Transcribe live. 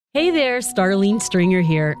Hey there, Starlene Stringer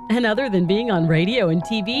here. And other than being on radio and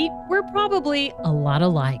TV, we're probably a lot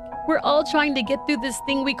alike. We're all trying to get through this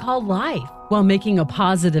thing we call life while making a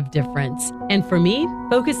positive difference. And for me,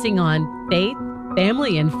 focusing on faith,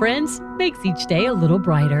 family, and friends makes each day a little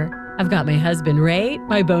brighter. I've got my husband, Ray,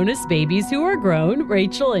 my bonus babies who are grown,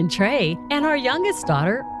 Rachel and Trey, and our youngest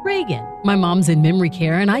daughter, Reagan. My mom's in memory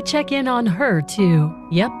care and I check in on her too.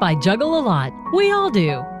 Yep, I juggle a lot. We all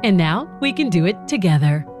do. And now we can do it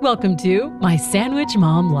together. Welcome to My Sandwich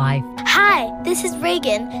Mom Life. Hi, this is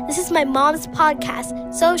Reagan. This is my mom's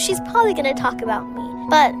podcast, so she's probably going to talk about me.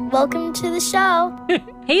 But welcome to the show.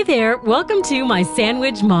 Hey there, welcome to My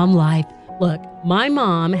Sandwich Mom Life. Look, my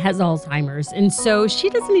mom has Alzheimer's, and so she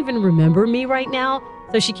doesn't even remember me right now,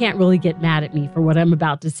 so she can't really get mad at me for what I'm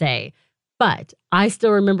about to say. But I still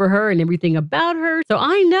remember her and everything about her, so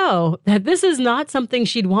I know that this is not something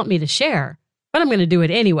she'd want me to share. But I'm going to do it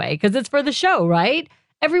anyway, because it's for the show, right?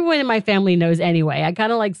 Everyone in my family knows anyway. I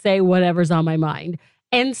kind of like say whatever's on my mind.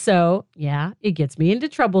 And so, yeah, it gets me into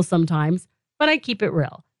trouble sometimes, but I keep it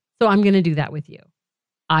real. So I'm going to do that with you.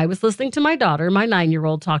 I was listening to my daughter, my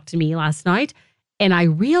 9-year-old, talk to me last night, and I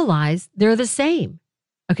realized they're the same.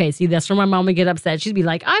 Okay, see, that's where my mom would get upset. She'd be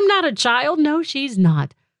like, I'm not a child. No, she's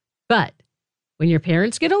not. But when your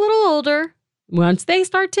parents get a little older, once they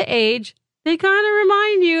start to age, they kind of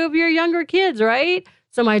remind you of your younger kids, right?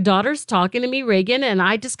 So my daughter's talking to me, Reagan, and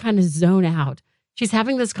I just kind of zone out. She's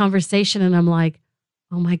having this conversation, and I'm like,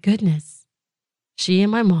 oh my goodness, she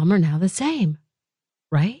and my mom are now the same,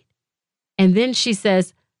 right? And then she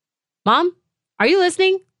says, Mom, are you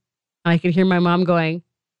listening? I can hear my mom going,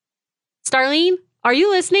 Starlene, are you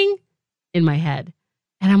listening? In my head.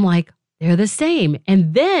 And I'm like, they're the same.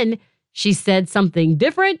 And then she said something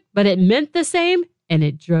different, but it meant the same, and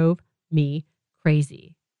it drove me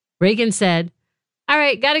crazy. Reagan said, all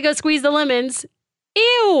right, gotta go squeeze the lemons.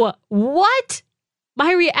 Ew, what?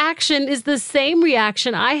 My reaction is the same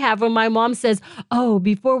reaction I have when my mom says, oh,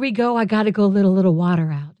 before we go, I gotta go let a little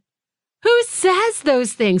water out. Who says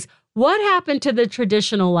those things? What happened to the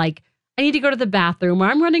traditional, like, I need to go to the bathroom, or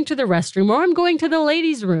I'm running to the restroom, or I'm going to the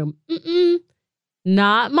ladies' room?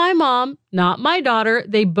 Not my mom, not my daughter.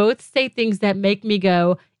 They both say things that make me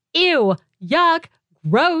go, ew, yuck,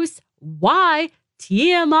 gross, why,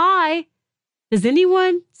 TMI. Does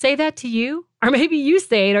anyone say that to you? Or maybe you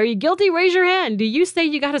say it. Are you guilty? Raise your hand. Do you say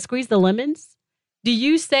you got to squeeze the lemons? Do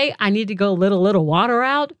you say, I need to go let a little water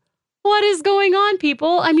out? What is going on,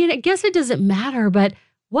 people? I mean, I guess it doesn't matter, but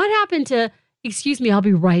what happened to, excuse me, I'll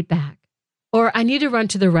be right back. Or I need to run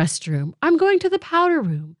to the restroom. I'm going to the powder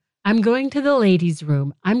room. I'm going to the ladies'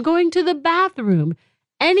 room. I'm going to the bathroom.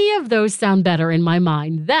 Any of those sound better in my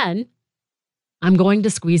mind than I'm going to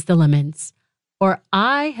squeeze the lemons. Or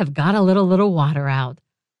I have got to let a little water out.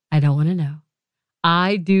 I don't want to know.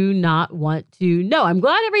 I do not want to know. I'm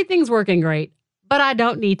glad everything's working great, but I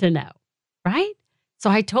don't need to know, right? So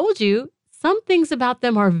I told you some things about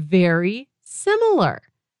them are very similar.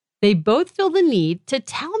 They both feel the need to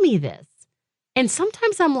tell me this. And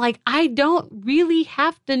sometimes I'm like, I don't really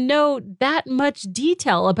have to know that much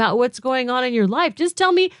detail about what's going on in your life. Just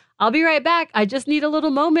tell me, I'll be right back. I just need a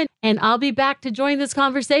little moment and I'll be back to join this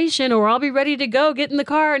conversation, or I'll be ready to go, get in the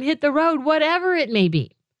car and hit the road, whatever it may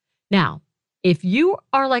be. Now, if you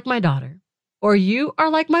are like my daughter or you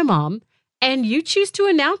are like my mom and you choose to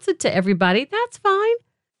announce it to everybody, that's fine.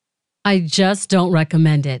 I just don't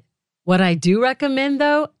recommend it. What I do recommend,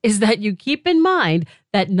 though, is that you keep in mind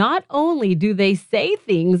that not only do they say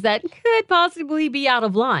things that could possibly be out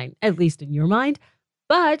of line, at least in your mind,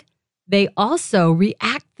 but they also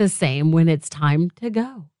react the same when it's time to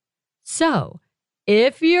go. So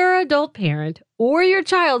if your adult parent or your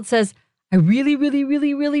child says, I really need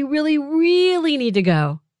to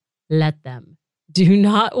go, let them. Do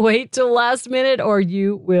not wait till last minute or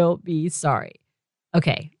you will be sorry.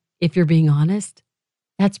 Okay, if you're being honest,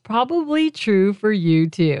 that's probably true for you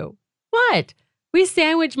too. What? We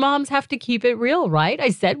sandwich moms have to keep it real, right?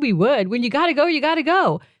 I said we would. When you gotta go, you gotta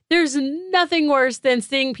go. There's nothing worse than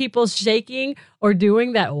seeing people shaking or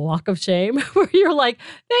doing that walk of shame where you're like,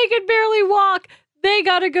 they can barely walk. They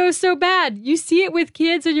gotta go so bad. You see it with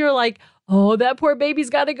kids and you're like, oh, that poor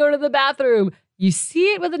baby's gotta go to the bathroom. You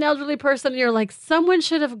see it with an elderly person and you're like, someone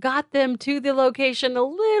should have got them to the location a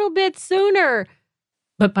little bit sooner.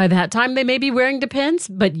 But by that time, they may be wearing Depends,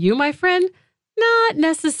 but you, my friend, not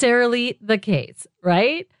necessarily the case,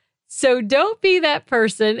 right? So don't be that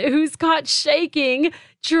person who's caught shaking,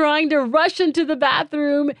 trying to rush into the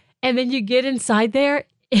bathroom, and then you get inside there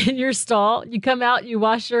in your stall, you come out, you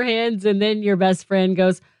wash your hands, and then your best friend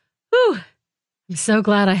goes, whew, I'm so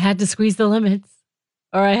glad I had to squeeze the lemons,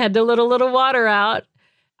 or I had to let a little water out.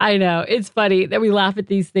 I know. It's funny that we laugh at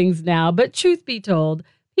these things now, but truth be told,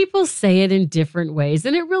 people say it in different ways,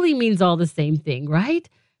 and it really means all the same thing, right?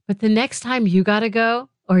 But the next time you got to go,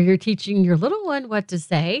 or you're teaching your little one what to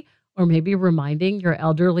say, or maybe reminding your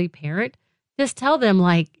elderly parent, just tell them,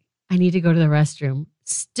 like, I need to go to the restroom.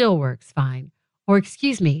 Still works fine. Or,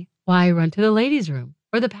 excuse me, while I run to the ladies' room,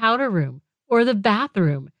 or the powder room, or the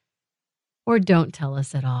bathroom. Or don't tell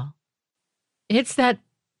us at all. It's that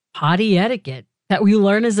potty etiquette that we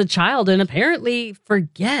learn as a child and apparently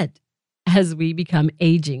forget as we become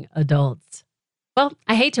aging adults. Well,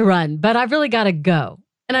 I hate to run, but I've really got to go.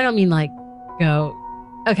 And I don't mean like go.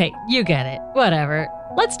 Okay, you get it. Whatever.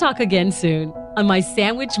 Let's talk again soon on my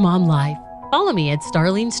Sandwich Mom Life. Follow me at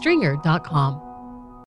starlingstringer.com.